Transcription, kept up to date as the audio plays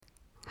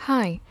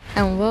Hi,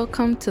 and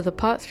welcome to the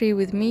Part 3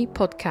 with Me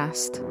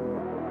podcast.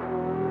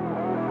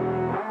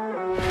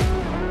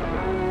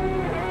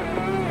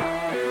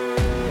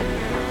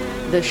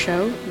 The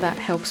show that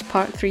helps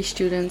Part 3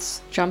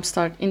 students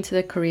jumpstart into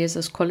their careers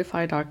as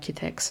qualified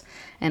architects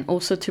and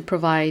also to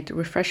provide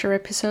refresher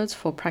episodes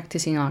for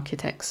practicing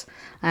architects.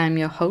 I am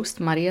your host,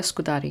 Maria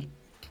Scudari.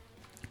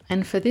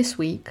 And for this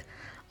week,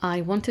 I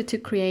wanted to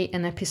create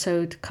an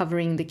episode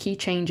covering the key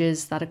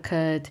changes that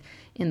occurred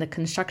in the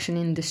construction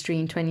industry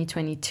in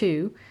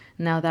 2022,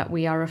 now that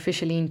we are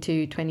officially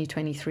into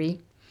 2023.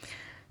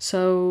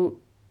 So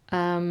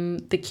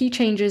the key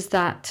changes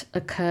that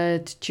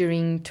occurred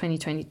during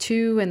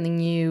 2022 and the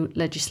new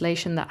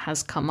legislation that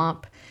has come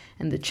up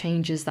and the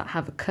changes that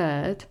have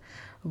occurred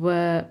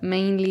were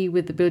mainly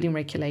with the building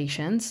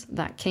regulations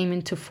that came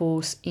into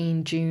force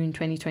in June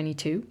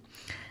 2022.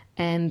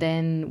 And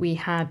then we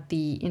had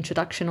the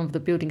introduction of the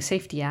Building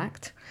Safety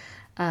Act,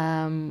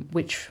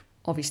 which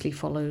obviously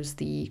follows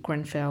the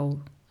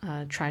Grenfell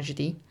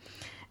tragedy.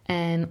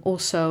 And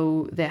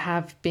also there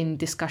have been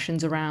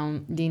discussions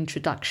around the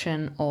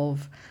introduction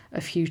of a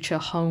future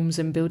homes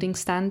and building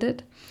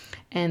standard.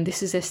 And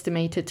this is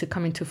estimated to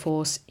come into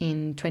force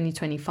in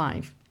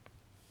 2025.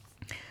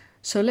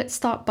 So let's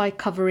start by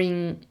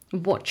covering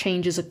what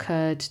changes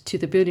occurred to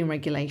the building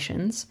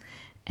regulations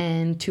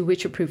and to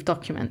which approved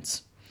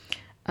documents.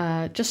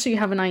 Just so you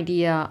have an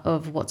idea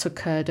of what's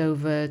occurred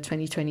over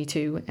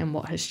 2022 and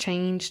what has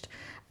changed,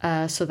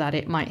 so that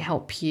it might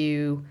help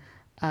you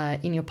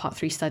in your Part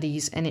 3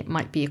 studies, and it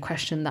might be a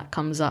question that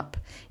comes up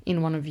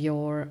in one of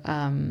your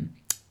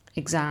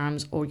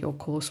exams or your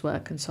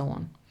coursework and so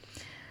on.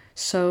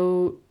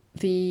 So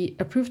the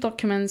approved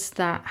documents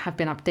that have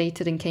been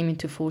updated and came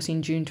into force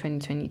in June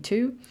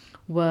 2022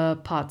 were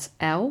Part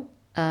L,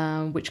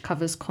 which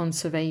covers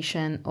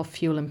conservation of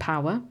fuel and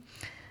power,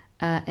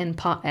 and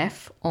Part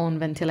F on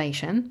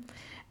ventilation.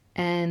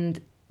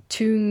 And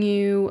two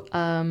new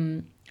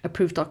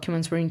approved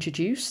documents were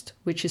introduced,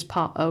 which is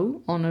Part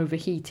O on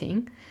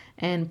overheating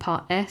and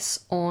Part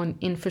S on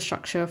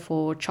infrastructure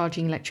for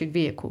charging electric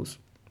vehicles.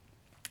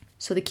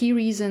 So the key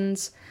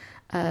reasons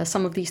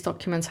some of these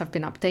documents have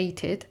been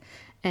updated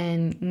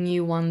and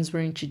new ones were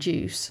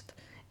introduced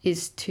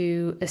is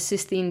to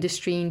assist the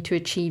industry into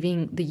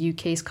achieving the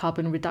UK's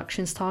carbon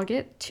reductions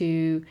target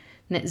to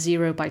net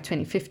zero by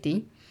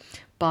 2050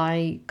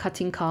 by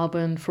cutting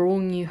carbon for all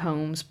new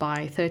homes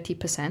by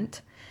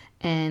 30%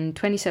 and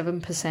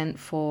 27%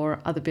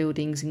 for other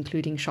buildings,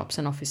 including shops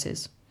and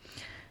offices.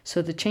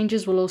 So the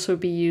changes will also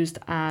be used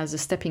as a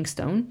stepping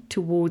stone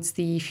towards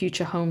the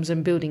future homes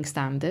and building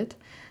standard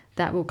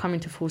that will come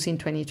into force in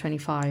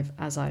 2025,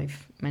 as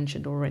I've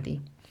mentioned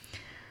already.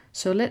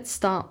 So let's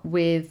start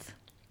with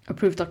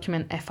approved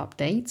document F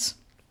updates.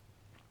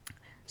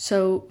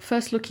 So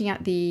first looking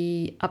at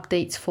the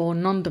updates for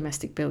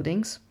non-domestic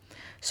buildings.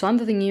 So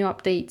under the new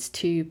updates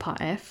to Part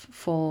F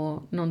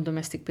for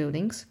non-domestic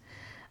buildings,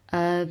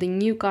 the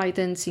new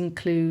guidance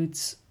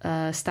includes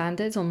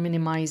standards on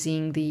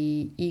minimizing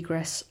the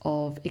egress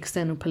of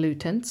external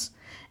pollutants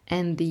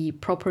and the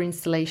proper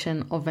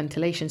installation of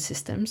ventilation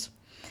systems.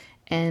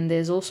 And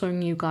there's also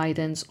new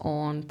guidance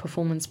on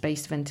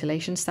performance-based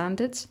ventilation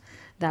standards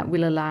that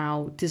will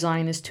allow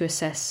designers to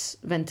assess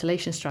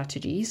ventilation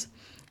strategies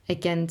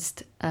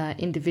against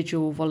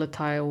individual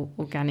volatile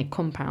organic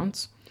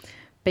compounds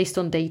based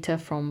on data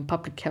from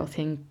Public Health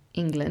in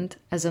England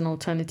as an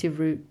alternative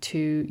route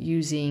to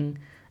using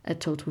a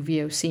total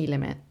VOC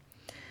limit.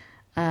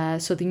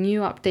 So the new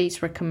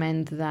updates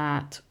recommend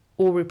that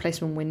all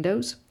replacement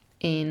windows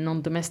in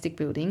non-domestic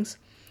buildings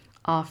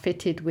are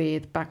fitted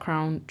with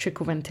background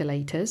trickle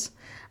ventilators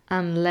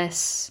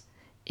unless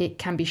it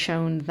can be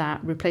shown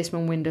that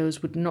replacement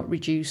windows would not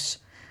reduce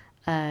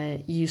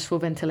useful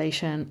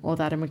ventilation or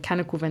that a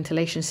mechanical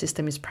ventilation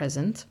system is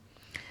present.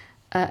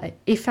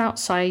 If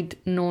outside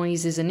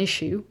noise is an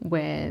issue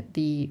where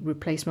the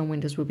replacement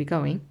windows will be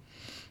going,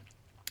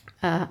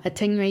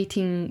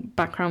 attenuating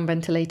background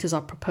ventilators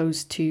are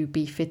proposed to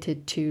be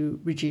fitted to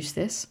reduce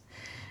this.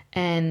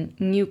 And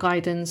new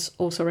guidance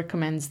also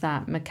recommends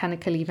that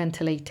mechanically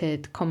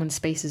ventilated common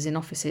spaces in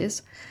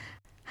offices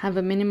have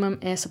a minimum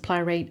air supply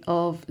rate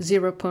of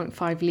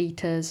 0.5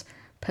 litres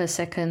per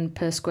second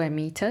per square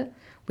metre,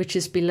 which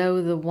is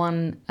below the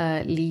 1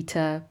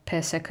 litre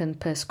per second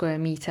per square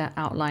metre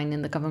outlined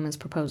in the government's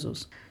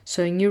proposals.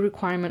 So a new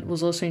requirement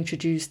was also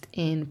introduced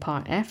in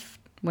Part F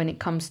when it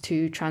comes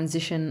to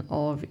transition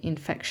of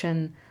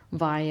infection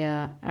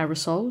via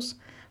aerosols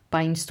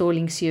by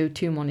installing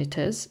CO2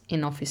 monitors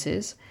in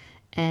offices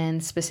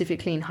and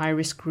specifically in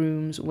high-risk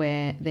rooms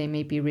where there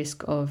may be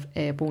risk of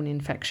airborne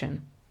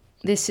infection.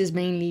 This is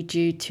mainly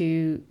due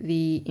to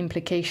the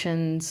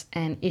implications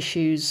and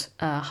issues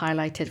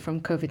highlighted from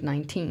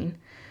COVID-19.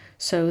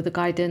 So the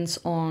guidance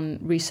on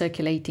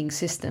recirculating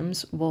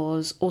systems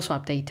was also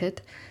updated,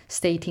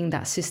 stating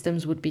that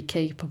systems would be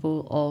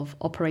capable of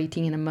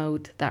operating in a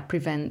mode that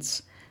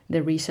prevents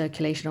the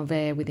recirculation of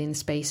air within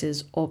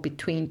spaces or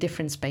between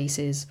different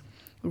spaces,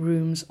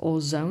 rooms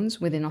or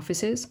zones within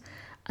offices,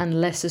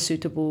 unless a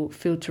suitable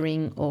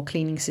filtering or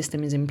cleaning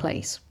system is in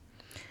place.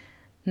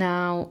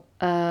 Now,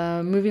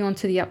 moving on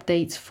to the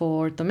updates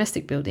for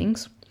domestic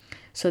buildings.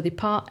 So the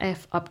Part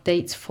F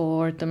updates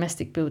for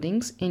domestic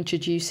buildings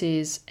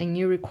introduces a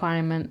new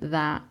requirement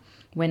that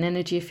when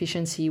energy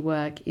efficiency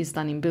work is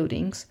done in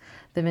buildings,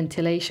 the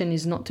ventilation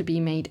is not to be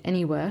made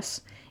any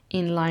worse,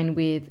 in line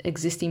with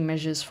existing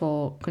measures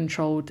for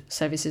controlled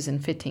services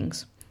and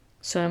fittings.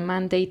 So a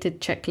mandated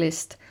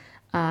checklist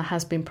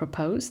has been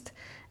proposed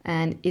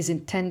and is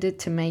intended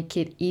to make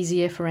it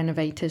easier for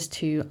renovators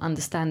to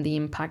understand the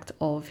impact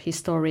of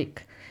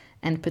historic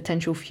and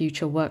potential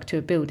future work to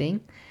a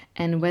building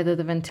and whether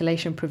the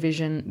ventilation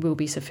provision will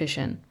be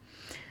sufficient.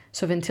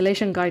 So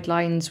ventilation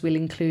guidelines will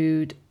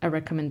include a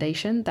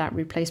recommendation that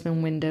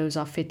replacement windows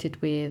are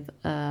fitted with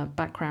a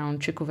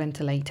background trickle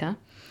ventilator,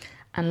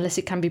 unless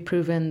it can be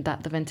proven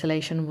that the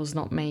ventilation was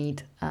not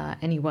made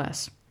any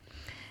worse.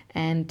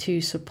 And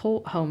to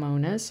support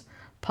homeowners,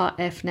 Part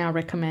F now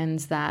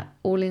recommends that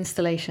all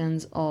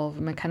installations of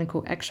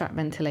mechanical extract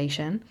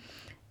ventilation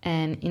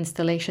and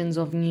installations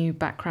of new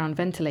background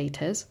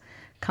ventilators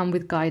come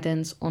with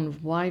guidance on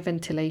why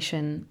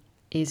ventilation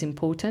is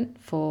important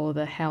for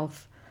the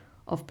health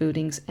of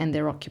buildings and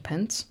their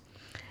occupants,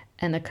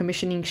 and a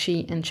commissioning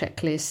sheet and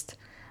checklist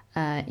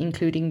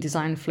including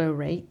design flow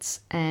rates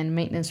and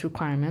maintenance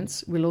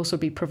requirements will also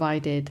be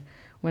provided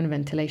when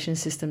ventilation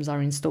systems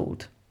are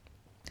installed.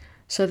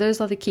 So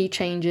those are the key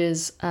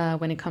changes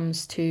when it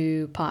comes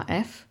to Part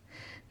F.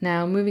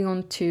 Now moving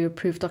on to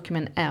Approved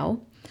Document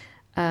L.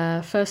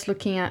 First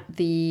looking at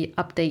the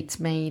updates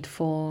made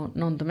for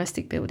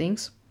non-domestic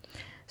buildings.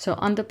 So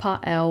under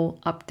Part L,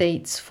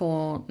 updates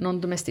for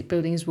non-domestic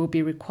buildings will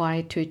be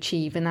required to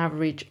achieve an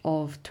average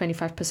of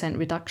 25%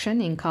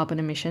 reduction in carbon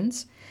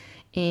emissions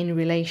in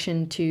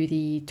relation to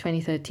the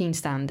 2013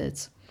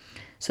 standards.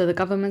 So the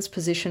government's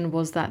position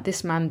was that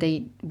this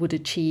mandate would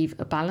achieve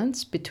a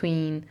balance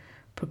between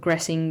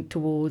progressing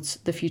towards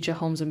the Future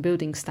Homes and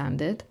Buildings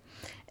Standard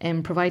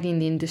and providing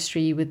the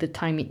industry with the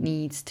time it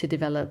needs to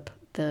develop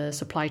the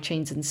supply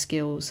chains and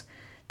skills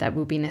that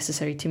will be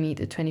necessary to meet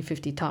the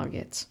 2050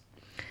 targets.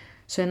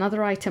 So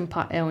another item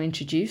Part L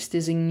introduced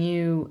is a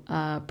new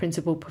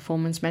principal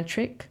performance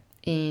metric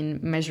in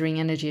measuring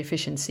energy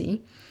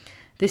efficiency.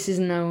 This is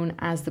known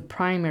as the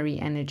primary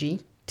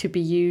energy, to be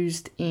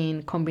used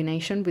in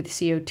combination with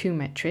CO2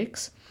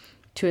 metrics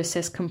to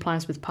assess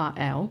compliance with Part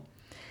L.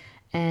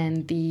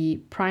 And the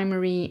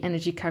primary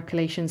energy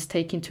calculations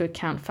take into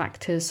account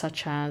factors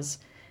such as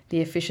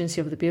the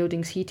efficiency of the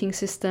building's heating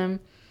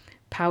system,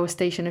 power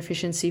station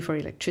efficiency for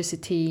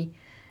electricity,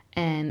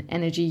 and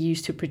energy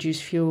used to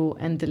produce fuel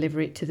and deliver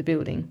it to the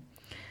building.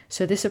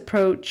 So this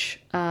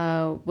approach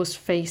was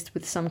faced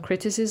with some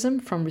criticism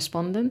from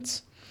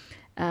respondents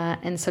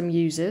and some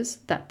users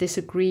that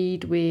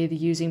disagreed with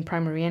using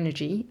primary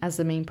energy as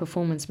the main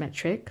performance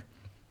metric,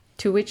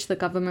 to which the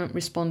government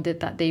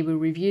responded that they will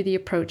review the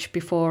approach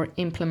before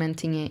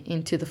implementing it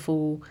into the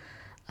full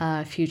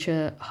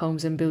Future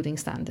Homes and Building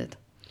Standard.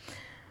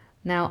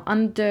 Now,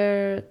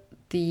 under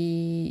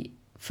the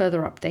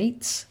further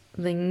updates,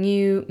 the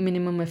new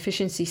minimum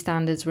efficiency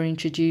standards were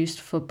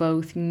introduced for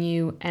both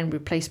new and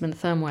replacement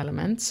thermal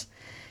elements,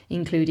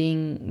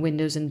 including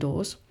windows and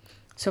doors.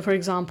 So, for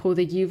example,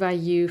 the U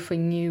value for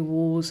new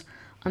walls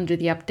under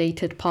the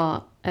updated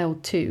Part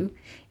L2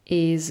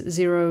 is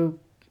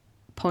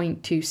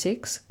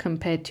 0.26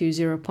 compared to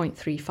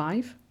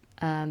 0.35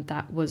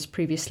 that was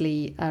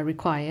previously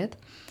required.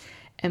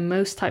 And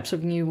most types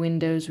of new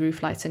windows,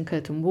 roof lights and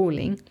curtain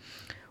walling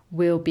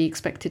will be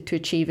expected to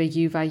achieve a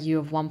U value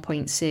of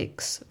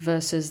 1.6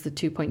 versus the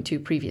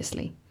 2.2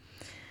 previously.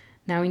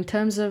 Now, in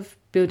terms of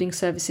building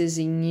services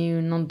in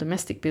new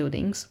non-domestic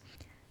buildings,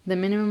 the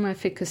minimum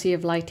efficacy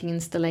of lighting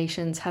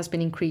installations has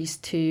been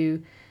increased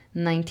to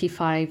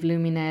 95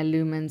 luminaire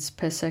lumens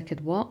per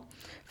circuit watt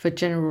for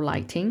general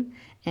lighting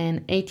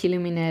and 80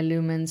 luminaire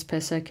lumens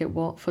per circuit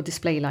watt for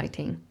display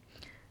lighting.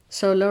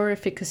 So lower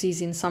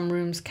efficacies in some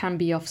rooms can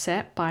be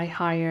offset by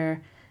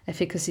higher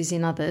efficacies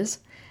in others,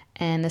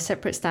 and a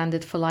separate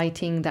standard for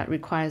lighting that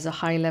requires a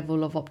high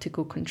level of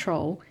optical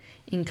control,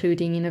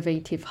 including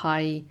innovative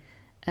high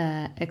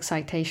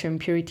excitation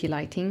purity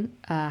lighting,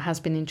 has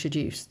been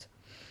introduced.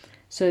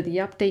 So the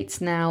updates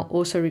now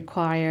also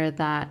require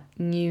that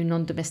new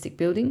non-domestic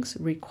buildings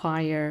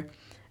require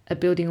a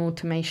building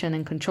automation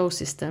and control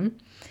system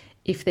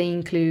if they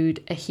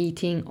include a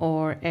heating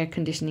or air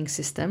conditioning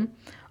system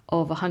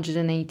of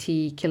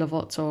 180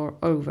 kilowatts or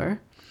over,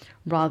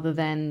 rather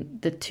than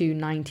the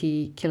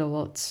 290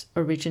 kilowatts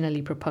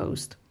originally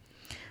proposed.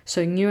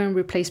 So new and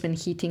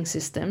replacement heating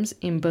systems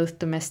in both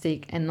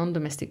domestic and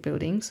non-domestic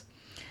buildings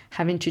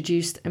have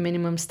introduced a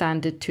minimum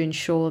standard to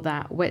ensure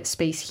that wet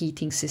space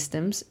heating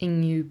systems in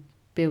new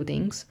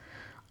buildings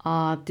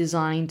are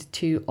designed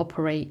to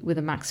operate with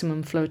a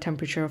maximum flow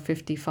temperature of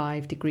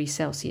 55 degrees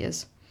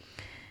Celsius.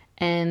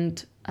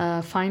 And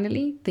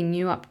finally, the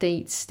new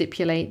updates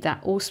stipulate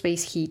that all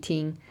space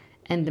heating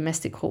and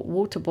domestic hot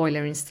water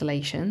boiler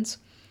installations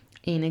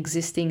in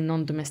existing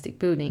non-domestic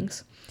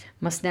buildings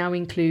must now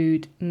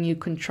include new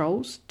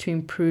controls to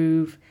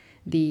improve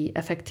the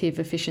effective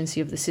efficiency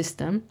of the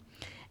system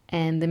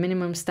and the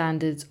minimum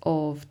standards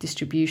of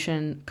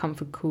distribution,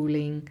 comfort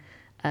cooling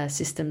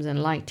systems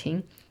and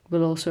lighting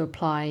will also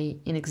apply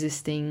in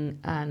existing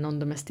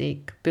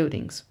non-domestic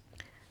buildings.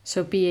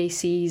 So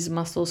BACs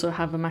must also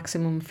have a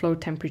maximum flow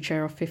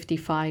temperature of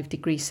 55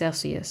 degrees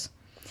Celsius.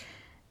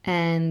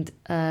 And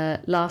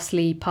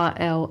lastly, Part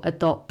L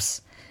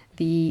adopts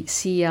the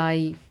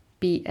CIBSE's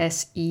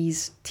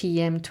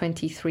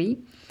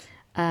TM23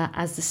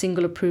 as the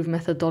single approved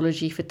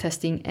methodology for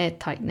testing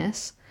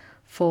airtightness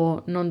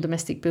for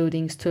non-domestic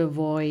buildings to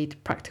avoid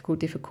practical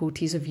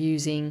difficulties of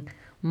using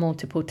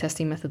multiple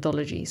testing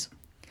methodologies.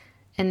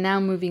 And now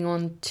moving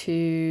on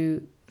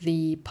to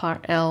the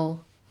Part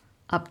L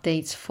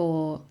updates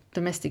for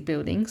domestic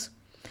buildings.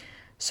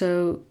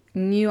 So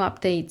new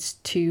updates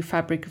to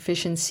fabric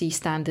efficiency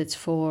standards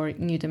for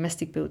new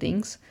domestic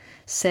buildings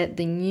set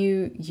the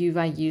new U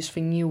values for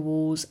new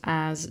walls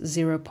as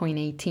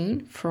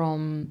 0.18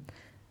 from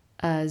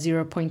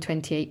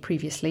 0.28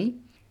 previously,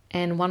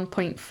 and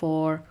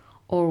 1.4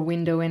 or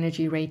window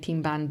energy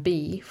rating band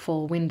B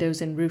for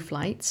windows and roof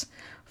lights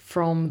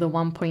from the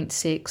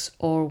 1.6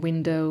 or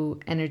window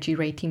energy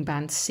rating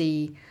band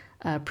C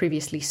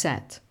previously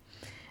set.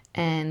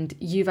 And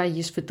U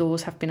values for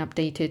doors have been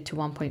updated to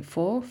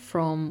 1.4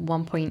 from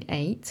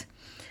 1.8,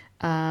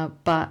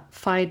 but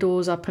fire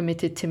doors are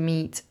permitted to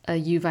meet a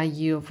U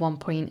value of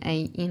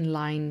 1.8 in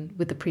line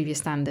with the previous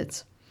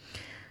standards.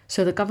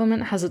 So the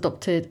government has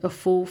adopted a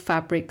full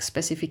fabric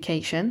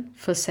specification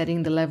for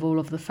setting the level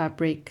of the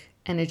fabric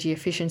energy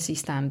efficiency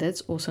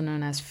standards, also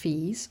known as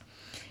FEES,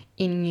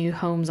 in new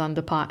homes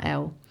under Part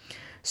L.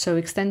 So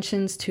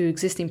extensions to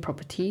existing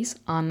properties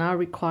are now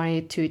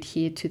required to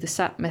adhere to the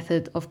SAP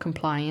method of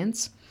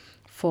compliance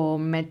for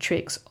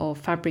metrics of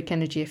fabric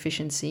energy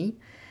efficiency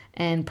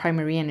and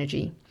primary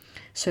energy.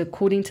 So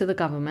according to the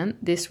government,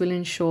 this will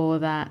ensure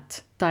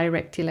that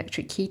direct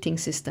electric heating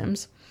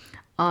systems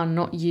are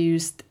not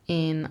used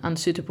in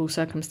unsuitable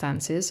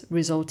circumstances,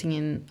 resulting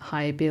in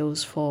higher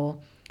bills for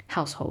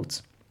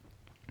households.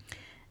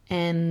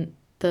 And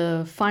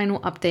the final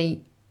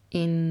update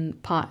in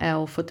Part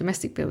L for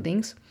domestic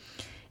buildings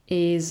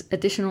is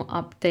additional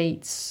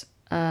updates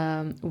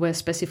were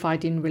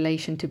specified in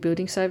relation to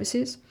building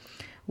services,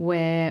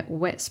 where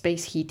wet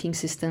space heating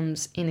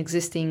systems in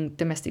existing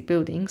domestic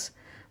buildings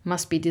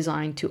must be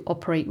designed to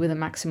operate with a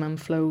maximum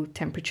flow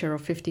temperature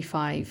of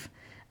 55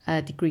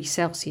 degrees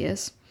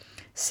Celsius,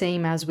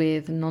 same as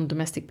with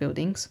non-domestic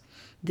buildings.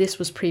 This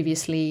was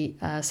previously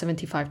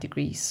 75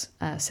 degrees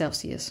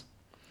Celsius.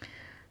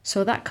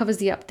 So that covers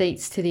the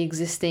updates to the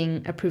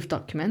existing approved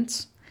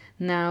documents.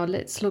 Now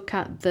let's look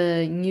at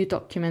the new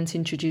documents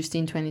introduced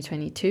in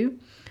 2022,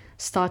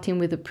 starting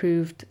with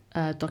approved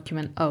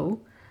document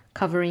O,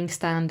 covering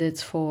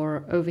standards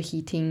for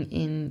overheating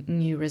in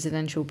new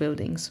residential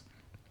buildings.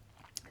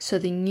 So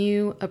the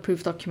new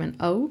approved document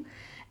O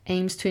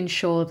aims to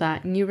ensure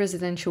that new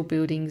residential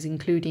buildings,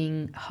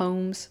 including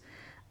homes,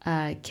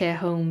 care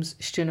homes,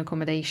 student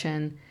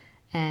accommodation,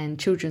 and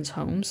children's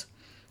homes,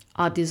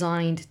 are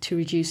designed to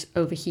reduce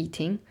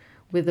overheating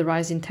with the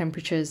rise in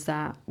temperatures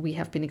that we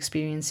have been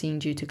experiencing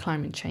due to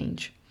climate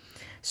change.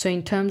 So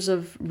in terms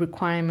of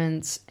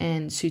requirements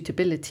and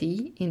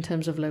suitability, in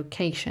terms of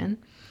location,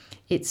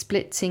 it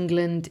splits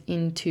England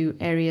into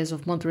areas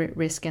of moderate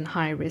risk and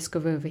high risk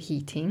of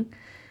overheating,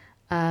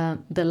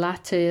 the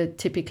latter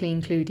typically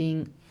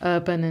including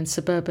urban and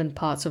suburban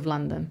parts of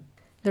London.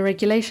 The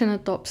regulation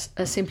adopts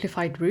a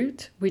simplified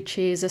route, which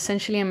is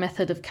essentially a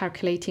method of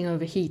calculating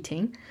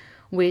overheating,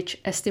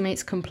 which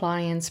estimates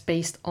compliance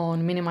based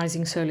on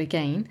minimizing solar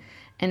gain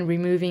and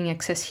removing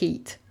excess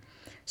heat.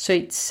 So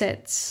it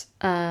sets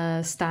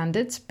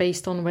standards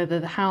based on whether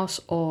the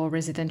house or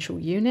residential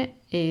unit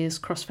is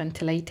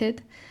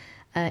cross-ventilated,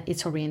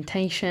 its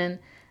orientation,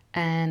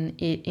 and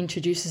it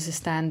introduces a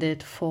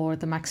standard for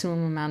the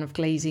maximum amount of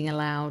glazing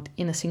allowed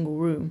in a single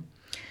room.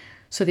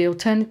 So the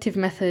alternative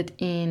method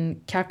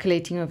in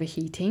calculating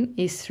overheating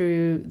is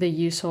through the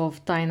use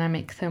of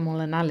dynamic thermal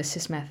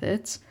analysis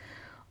methods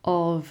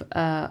of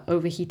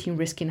overheating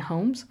risk in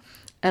homes,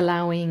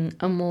 allowing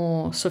a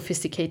more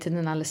sophisticated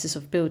analysis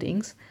of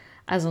buildings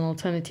as an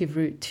alternative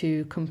route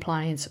to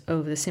compliance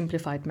over the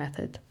simplified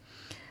method.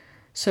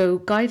 So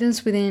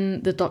guidance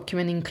within the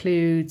document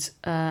includes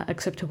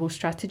acceptable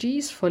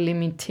strategies for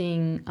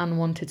limiting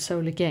unwanted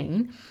solar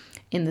gain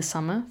in the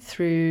summer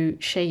through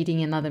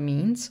shading and other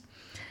means.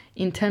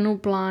 Internal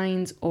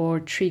blinds or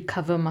tree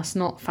cover must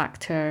not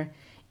factor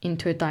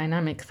into a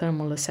dynamic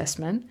thermal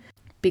assessment,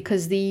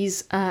 because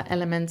these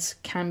elements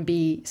can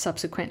be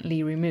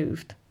subsequently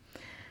removed.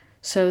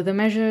 So the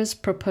measures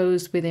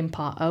proposed within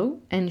Part O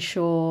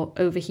ensure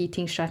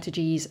overheating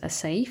strategies are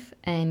safe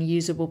and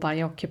usable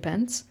by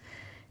occupants,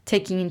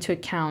 taking into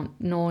account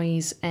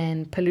noise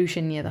and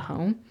pollution near the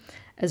home,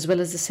 as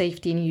well as the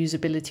safety and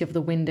usability of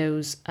the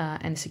windows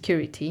and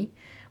security,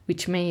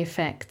 which may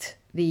affect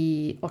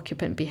the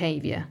occupant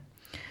behavior.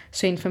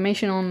 So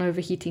information on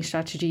overheating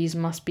strategies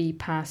must be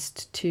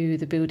passed to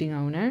the building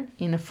owner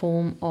in a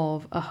form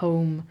of a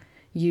home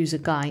user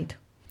guide.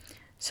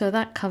 So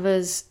that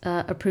covers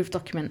approved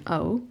document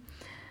O.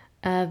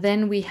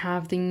 Then we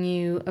have the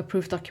new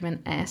Approved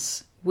Document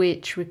S,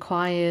 which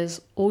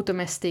requires all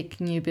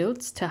domestic new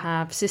builds to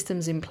have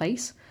systems in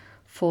place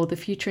for the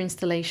future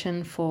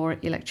installation for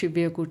electric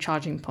vehicle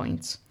charging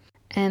points.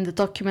 And the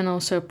document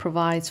also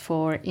provides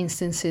for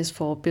instances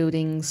for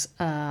buildings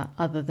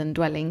other than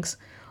dwellings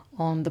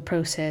on the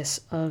process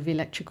of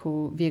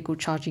electrical vehicle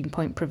charging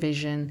point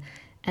provision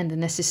and the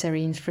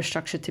necessary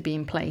infrastructure to be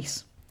in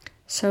place.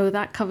 So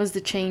that covers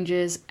the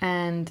changes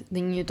and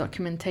the new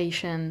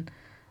documentation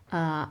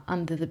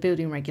under the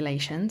building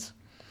regulations.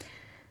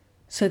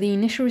 So the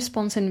initial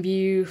response and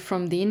view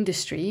from the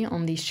industry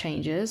on these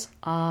changes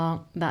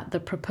are that the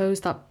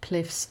proposed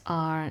uplifts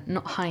are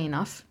not high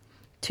enough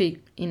to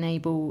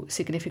enable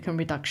significant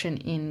reduction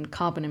in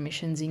carbon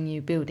emissions in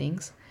new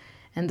buildings,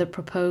 and the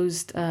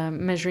proposed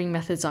measuring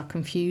methods are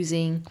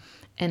confusing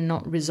and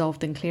not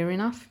resolved and clear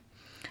enough.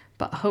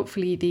 But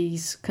hopefully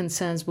these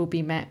concerns will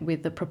be met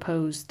with the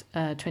proposed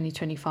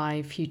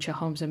 2025 Future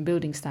Homes and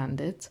Building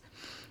Standards,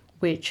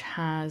 which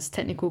has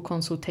technical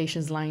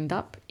consultations lined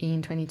up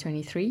in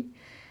 2023,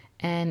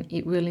 and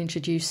it will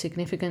introduce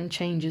significant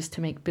changes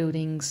to make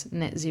buildings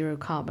net zero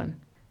carbon.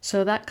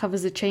 So that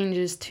covers the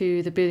changes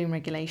to the building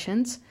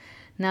regulations.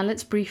 Now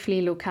let's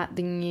briefly look at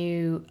the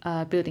new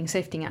Building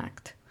Safety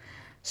Act.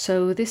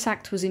 So this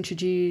act was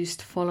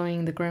introduced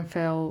following the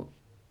Grenfell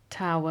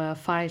Tower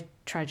fire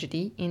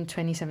tragedy in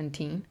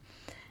 2017,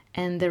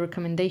 and the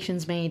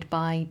recommendations made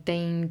by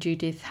Dame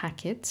Judith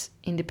Hackett's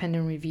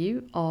independent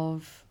review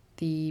of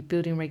the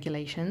building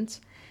regulations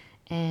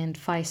and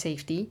fire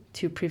safety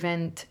to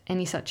prevent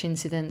any such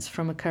incidents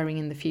from occurring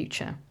in the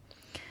future.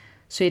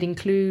 So it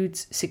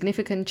includes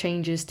significant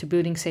changes to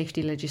building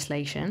safety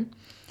legislation,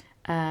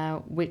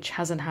 which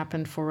hasn't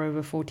happened for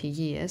over 40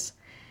 years,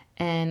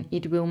 and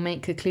it will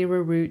make a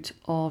clearer route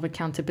of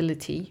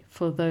accountability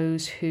for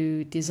those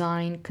who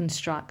design,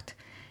 construct,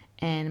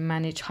 and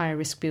manage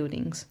high-risk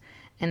buildings,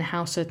 and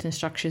how certain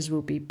structures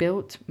will be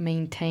built,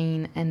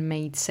 maintained, and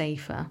made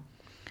safer.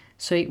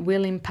 So it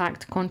will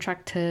impact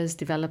contractors,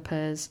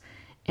 developers,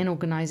 and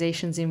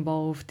organizations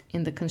involved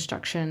in the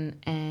construction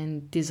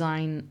and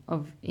design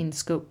of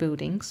in-scope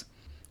buildings,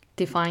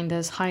 defined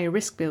as higher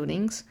risk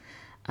buildings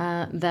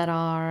that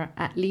are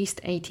at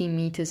least 18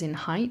 meters in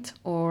height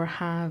or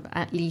have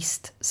at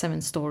least 7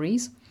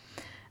 stories,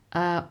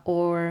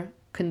 or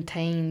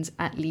contains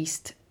at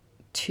least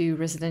 2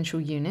 residential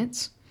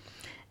units.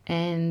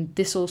 And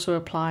this also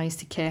applies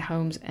to care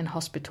homes and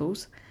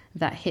hospitals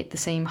that hit the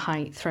same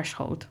height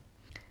threshold.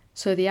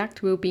 So the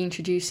Act will be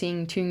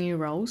introducing 2 new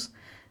roles: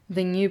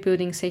 the new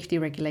Building Safety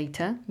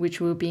Regulator, which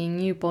will be a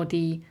new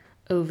body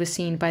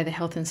overseen by the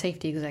Health and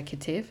Safety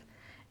Executive,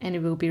 and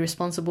it will be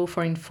responsible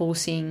for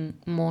enforcing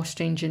more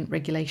stringent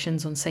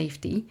regulations on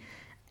safety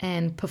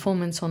and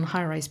performance on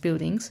high-rise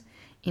buildings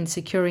in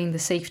securing the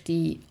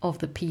safety of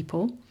the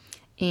people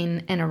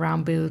in and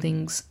around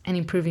buildings and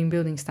improving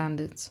building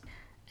standards.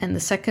 And the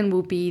second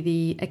will be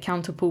the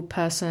accountable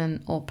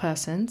person or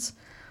persons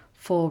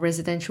for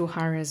residential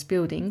high-rise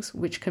buildings,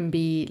 which can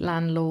be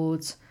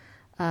landlords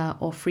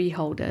or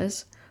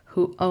freeholders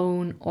who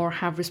own or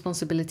have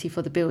responsibility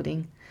for the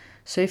building.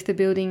 So if the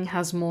building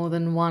has more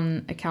than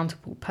one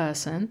accountable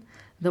person,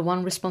 the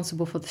one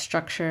responsible for the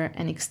structure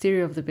and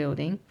exterior of the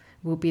building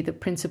will be the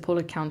principal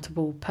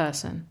accountable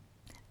person.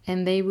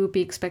 And they will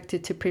be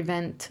expected to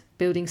prevent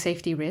building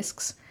safety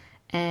risks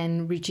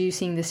and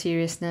reducing the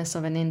seriousness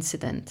of an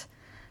incident.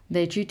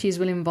 Their duties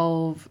will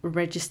involve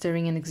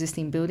registering an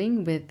existing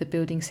building with the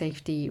Building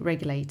Safety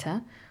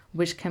Regulator,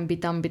 which can be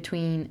done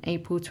between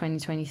April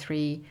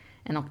 2023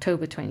 and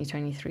October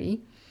 2023,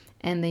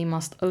 and they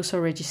must also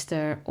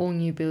register all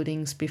new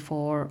buildings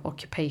before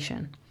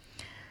occupation.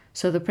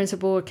 So the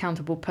principal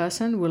accountable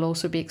person will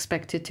also be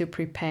expected to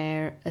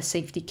prepare a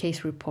safety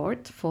case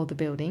report for the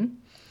building,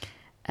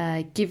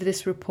 give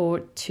this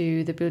report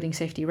to the Building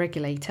Safety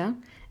Regulator,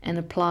 and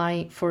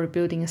apply for a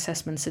building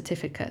assessment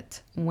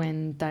certificate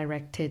when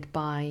directed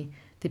by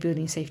the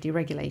Building Safety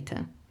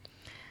Regulator.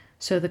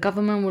 So the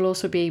government will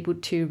also be able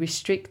to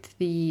restrict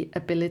the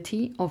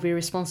ability of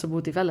irresponsible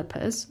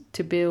developers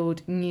to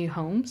build new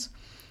homes,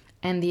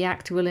 and the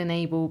Act will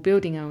enable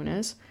building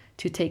owners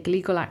to take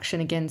legal action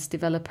against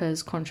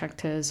developers,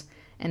 contractors,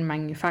 and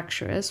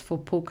manufacturers for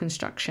poor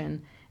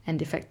construction and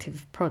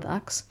defective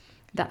products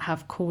that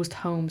have caused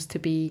homes to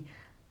be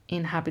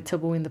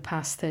inhabitable in the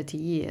past 30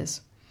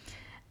 years.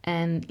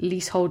 And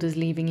leaseholders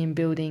living in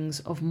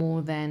buildings of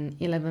more than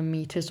 11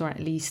 meters or at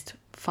least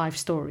 5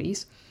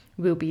 stories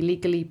will be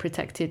legally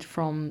protected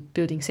from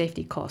building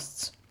safety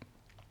costs.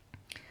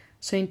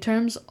 So in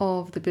terms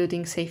of the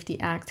Building Safety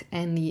Act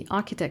and the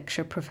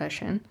architecture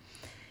profession,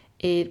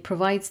 it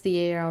provides the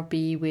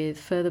ARB with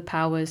further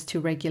powers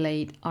to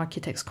regulate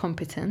architects'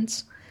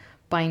 competence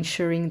by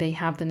ensuring they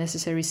have the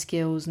necessary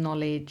skills,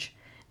 knowledge,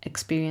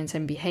 experience,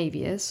 and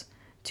behaviors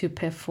to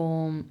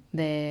perform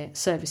their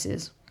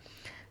services.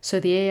 So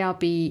the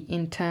ARB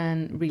in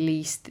turn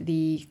released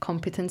the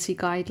competency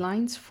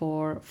guidelines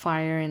for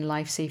fire and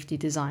life safety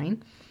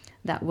design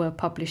that were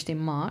published in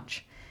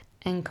March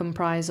and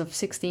comprise of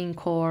 16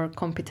 core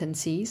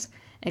competencies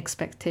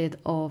expected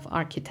of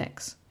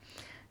architects.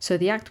 So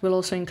the Act will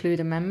also include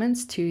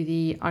amendments to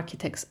the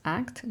Architects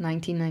Act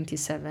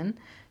 1997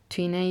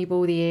 to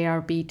enable the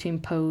ARB to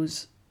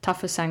impose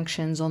tougher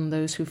sanctions on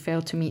those who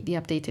fail to meet the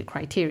updated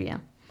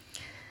criteria.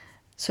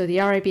 So the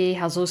RIBA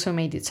has also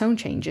made its own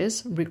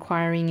changes,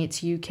 requiring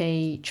its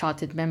UK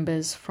chartered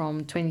members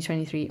from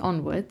 2023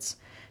 onwards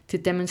to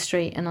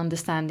demonstrate an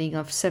understanding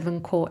of 7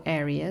 core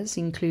areas,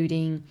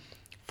 including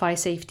fire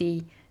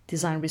safety,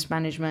 design risk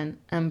management,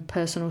 and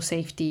personal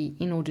safety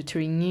in order to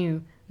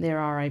renew their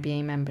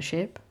RIBA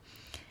membership.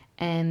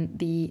 And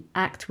the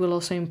Act will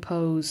also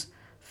impose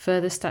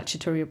further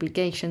statutory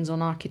obligations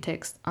on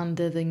architects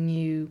under the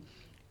new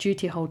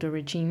duty holder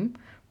regime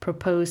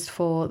proposed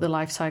for the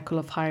life cycle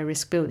of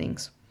high-risk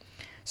buildings.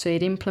 So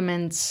it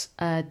implements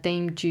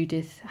Dame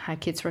Judith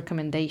Hackitt's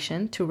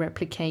recommendation to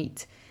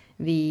replicate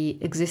the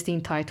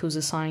existing titles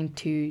assigned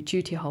to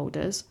duty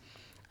holders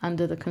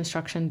under the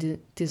Construction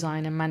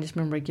Design and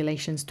Management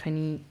Regulations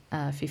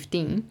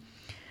 2015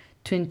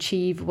 to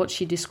achieve what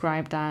she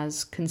described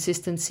as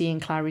consistency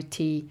and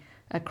clarity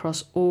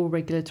across all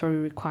regulatory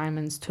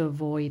requirements to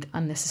avoid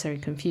unnecessary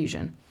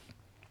confusion.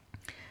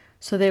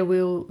 So there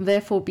will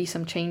therefore be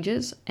some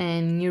changes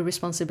and new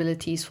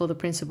responsibilities for the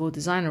principal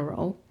designer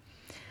role.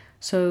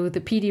 So the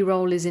PD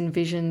role is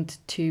envisioned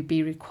to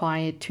be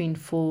required to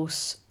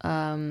enforce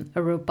a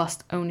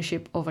robust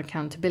ownership of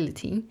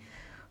accountability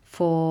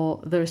for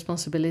the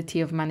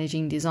responsibility of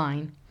managing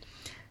design.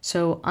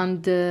 So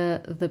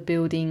under the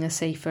Building a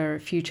Safer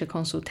Future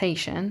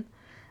consultation,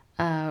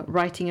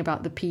 writing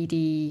about the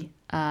PD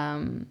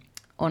on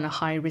a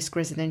high-risk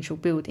residential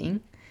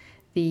building,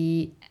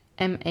 the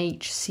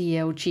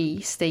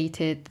MHCLG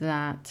stated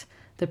that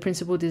the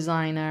principal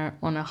designer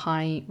on a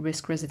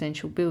high-risk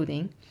residential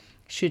building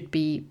should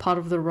be part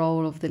of the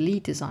role of the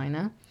lead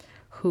designer,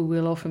 who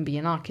will often be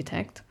an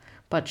architect,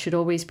 but should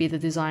always be the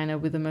designer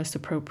with the most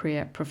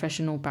appropriate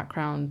professional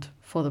background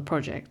for the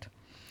project.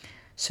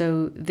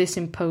 So this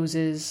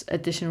imposes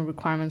additional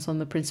requirements on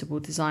the principal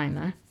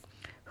designer,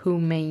 who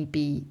may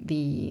be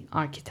the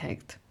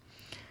architect.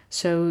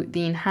 So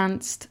the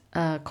enhanced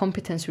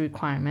competency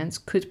requirements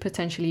could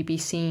potentially be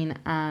seen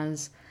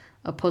as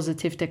a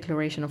positive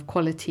declaration of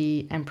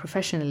quality and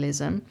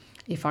professionalism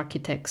if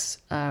architects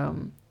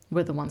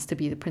were the ones to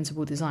be the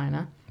principal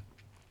designer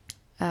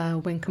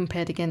when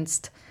compared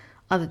against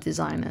other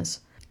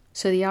designers.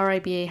 So the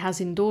RIBA has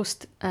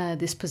endorsed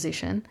this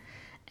position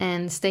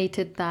and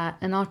stated that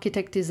an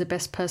architect is the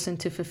best person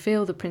to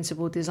fulfill the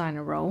principal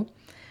designer role.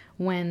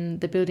 When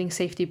the Building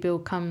Safety Bill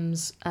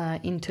comes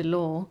into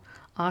law,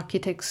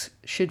 architects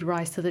should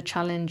rise to the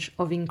challenge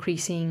of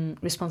increasing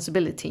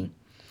responsibility.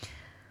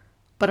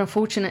 But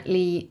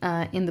unfortunately,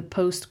 in the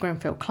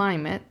post-Grenfell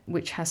climate,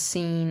 which has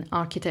seen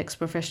architects'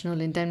 professional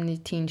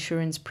indemnity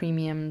insurance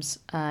premiums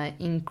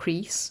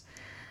increase,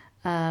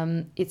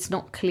 it's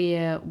not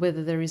clear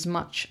whether there is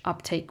much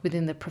uptake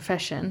within the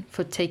profession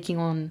for taking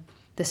on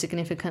the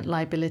significant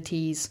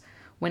liabilities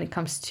when it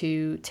comes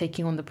to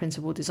taking on the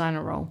principal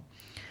designer role.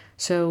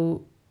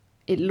 So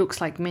it looks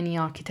like many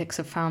architects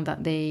have found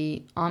that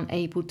they aren't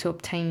able to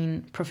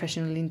obtain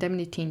professional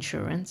indemnity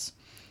insurance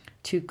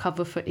to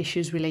cover for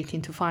issues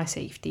relating to fire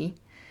safety,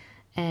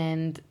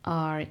 and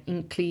are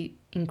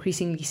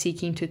increasingly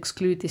seeking to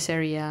exclude this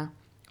area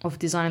of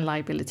design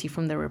liability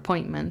from their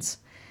appointments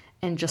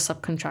and just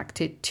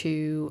subcontract it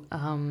to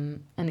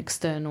an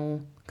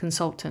external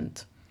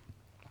consultant.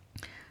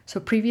 So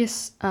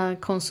previous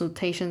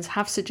consultations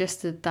have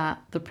suggested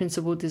that the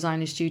principal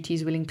designer's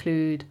duties will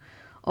include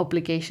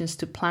obligations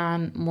to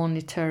plan,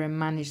 monitor and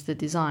manage the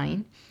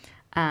design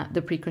at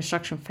the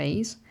pre-construction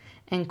phase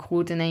and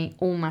coordinate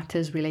all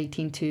matters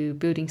relating to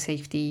building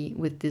safety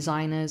with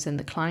designers and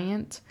the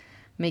client,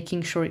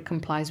 making sure it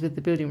complies with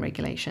the building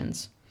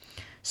regulations.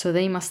 So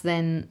they must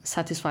then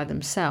satisfy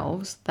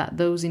themselves that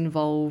those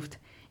involved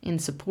in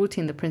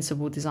supporting the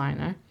principal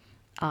designer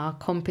are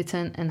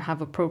competent and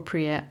have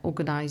appropriate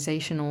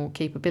organizational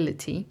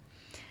capability,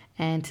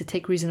 and to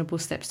take reasonable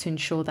steps to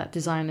ensure that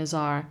designers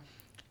are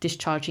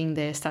discharging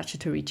their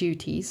statutory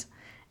duties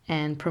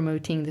and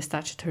promoting the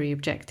statutory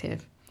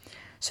objective.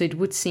 So it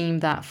would seem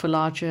that for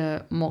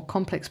larger, more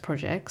complex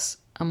projects,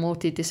 a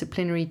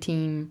multidisciplinary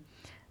team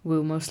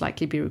will most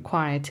likely be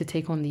required to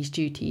take on these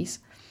duties,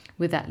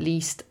 with at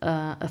least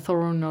a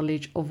thorough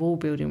knowledge of all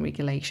building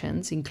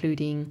regulations,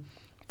 including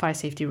fire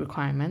safety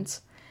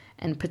requirements.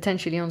 And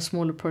potentially on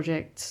smaller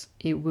projects,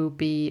 it will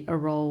be a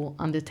role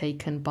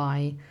undertaken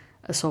by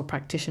a sole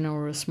practitioner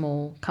or a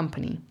small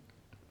company.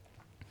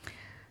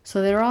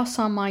 So there are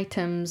some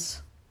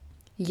items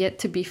yet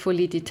to be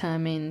fully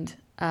determined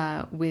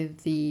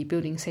with the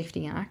Building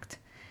Safety Act,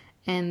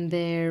 and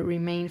there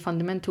remain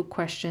fundamental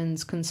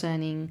questions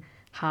concerning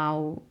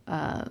how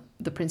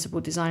the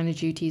principal designer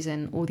duties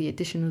and all the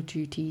additional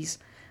duties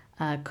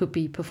could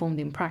be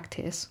performed in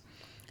practice,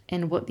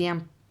 and what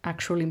the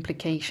actual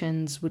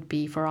implications would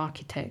be for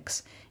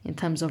architects in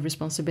terms of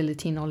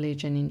responsibility,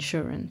 knowledge and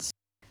insurance.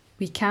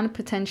 We can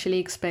potentially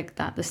expect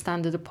that the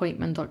standard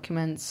appointment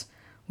documents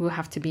will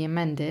have to be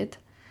amended,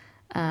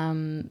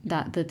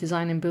 that the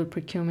design and build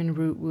procurement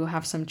route will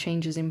have some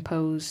changes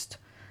imposed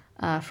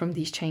from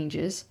these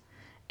changes,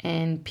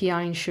 and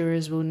PI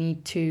insurers will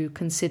need to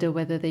consider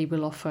whether they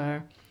will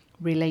offer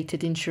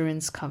related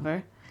insurance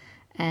cover,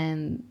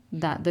 and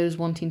that those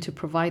wanting to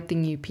provide the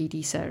new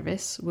PD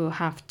service will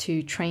have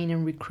to train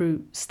and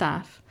recruit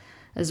staff,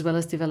 as well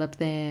as develop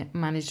their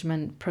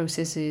management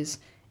processes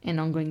and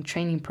ongoing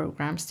training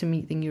programs to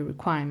meet the new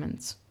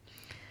requirements.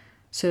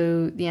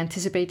 So the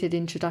anticipated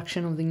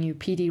introduction of the new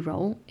PD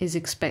role is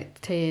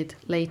expected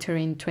later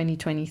in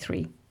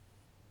 2023.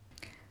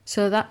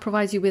 So that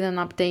provides you with an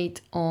update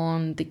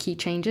on the key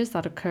changes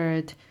that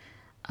occurred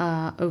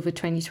over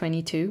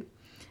 2022,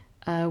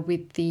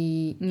 with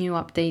the new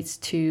updates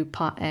to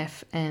Part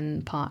F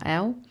and Part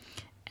L,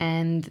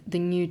 and the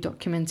new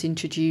documents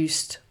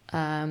introduced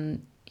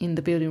in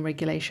the building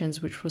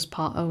regulations, which was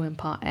Part O and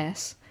Part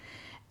S,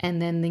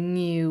 and then the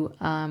new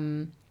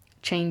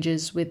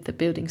changes with the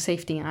Building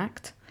Safety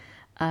Act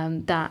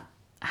that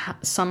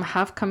some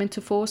have come into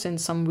force and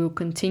some will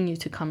continue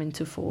to come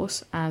into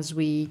force as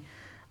we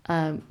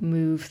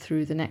move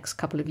through the next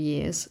couple of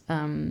years.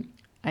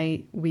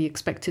 We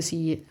expect to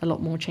see a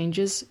lot more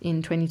changes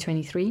in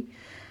 2023,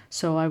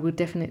 so I will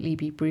definitely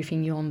be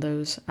briefing you on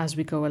those as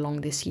we go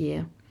along this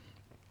year.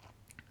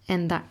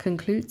 And that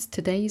concludes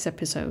today's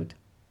episode.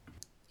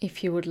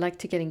 If you would like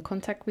to get in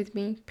contact with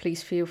me,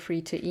 please feel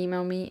free to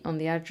email me on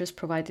the address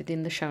provided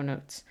in the show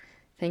notes.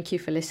 Thank you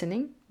for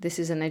listening. This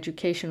is an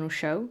educational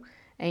show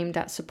aimed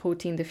at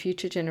supporting the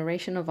future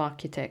generation of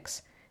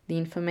architects. The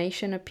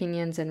information,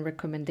 opinions, and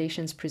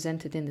recommendations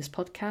presented in this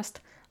podcast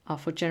are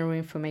for general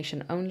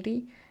information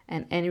only,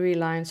 and any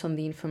reliance on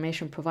the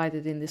information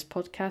provided in this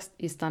podcast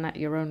is done at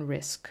your own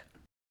risk.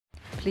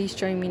 Please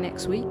join me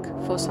next week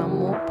for some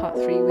more Part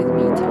 3 with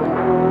me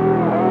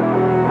time.